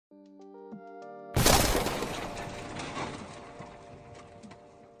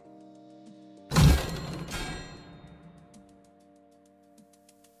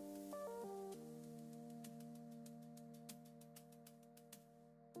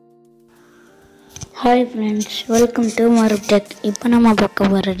Hi friends, welcome to Marutech. இப்போ நம்ம பார்க்க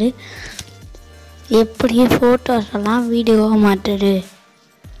போறது எப்படி போட்டோஸ் எல்லாம் வீடியோவா மாத்துறது.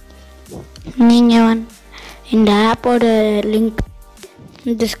 நீங்க இந்த ஆப்போட லிங்க்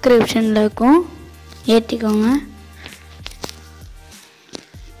டிஸ்கிரிப்ஷன்ல இருக்கும், ஏத்திக்கோங்க.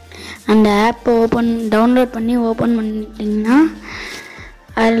 அந்த ஆப் டவுன்லோட் பண்ணி ஓபன் பண்ணிட்டீங்கன்னா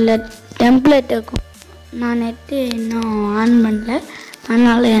அதுல டெம்ப்ளேட் இருக்கும். நான் நெட் இன்னும் ஆன் பண்ணல,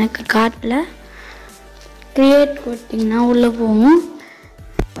 அதனால எனக்கு காட்டல. கிரியேட் கொடுத்தீங்கன்னா உள்ளே போகும்.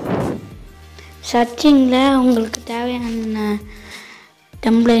 சர்ச்சிங்கில் உங்களுக்கு தேவையான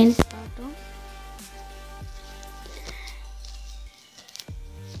டெம்ப்ளேட் காட்டும்.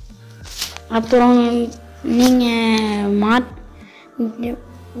 அப்புறம் நீங்கள்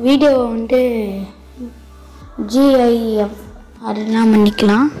வீடியோ GIF அதெல்லாம்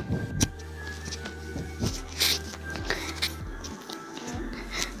பண்ணிக்கலாம்.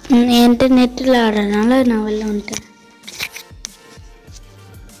 என்கிட்ட நெட்டில் ஆடுறதுனால நான் வெளில வந்துட்டேன்.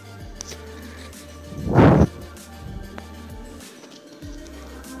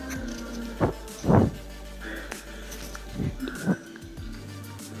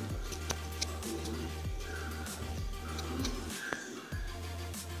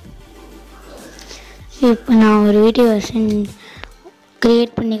 இப்போ நான் ஒரு வீடியோ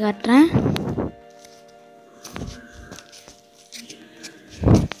கிரியேட் பண்ணி காட்டுறேன்.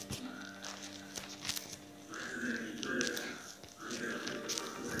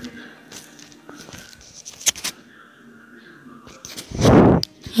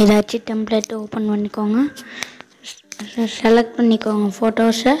 ஏதாச்சும் டெம்ப்ளேட் ஓப்பன் பண்ணிக்கோங்க, செலக்ட் பண்ணிக்கோங்க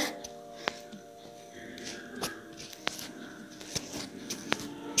ஃபோட்டோஸை.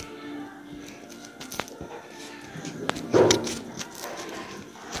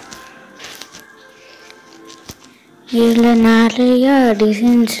 இதில் நிறையா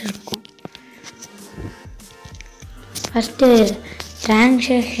டிசைன்ஸ் இருக்கும். ஃபஸ்ட்டு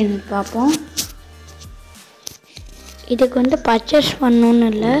ட்ரான்சாக்ஷன் பார்ப்போம். இதுக்கு பர்ச்சேஸ் பண்ணணுன்னு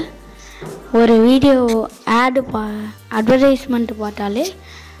இல்லை, ஒரு வீடியோ அட்வர்டைஸ்மெண்ட் பார்த்தாலே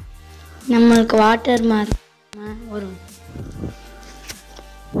நம்மளுக்கு வாட்டர் மார்க் வரும்.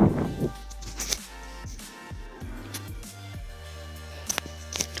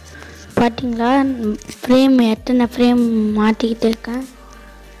 பார்த்தீங்களா, ஃப்ரேம் எத்தனை ஃப்ரேம் மாற்றிக்கிட்டு இருக்கேன்.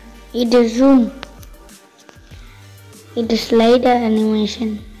 இது ஜூம், இது ஸ்லைடர்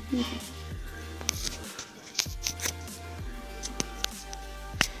அனிமேஷன்.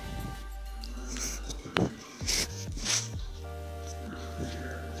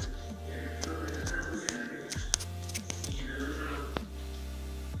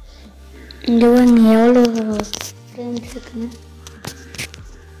 இங்கே எவ்வளோ ஃப்ரேம்ஸ் இருக்குன்னு.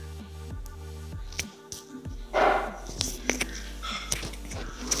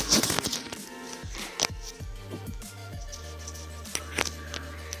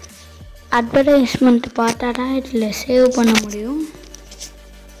 அட்வர்டைஸ்மெண்ட் பார்த்தா தான் இதில் சேவ் பண்ண முடியும்.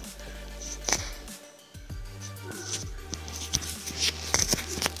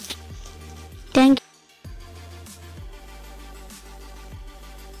 தேங்க்யூ.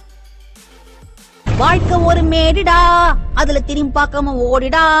 வாழ்க்கை ஒரு மேடிடா, அதுல திரும்பி பார்க்காம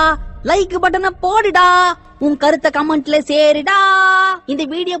ஓடிடா. லைக் பட்டனை போடுடா, உன் கருத்தை கமெண்ட்ல சேருடா. இந்த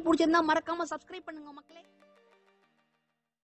வீடியோ பிடிச்சிருந்தா மறக்காம சப்ஸ்கிரைப் பண்ணுங்க மக்களே.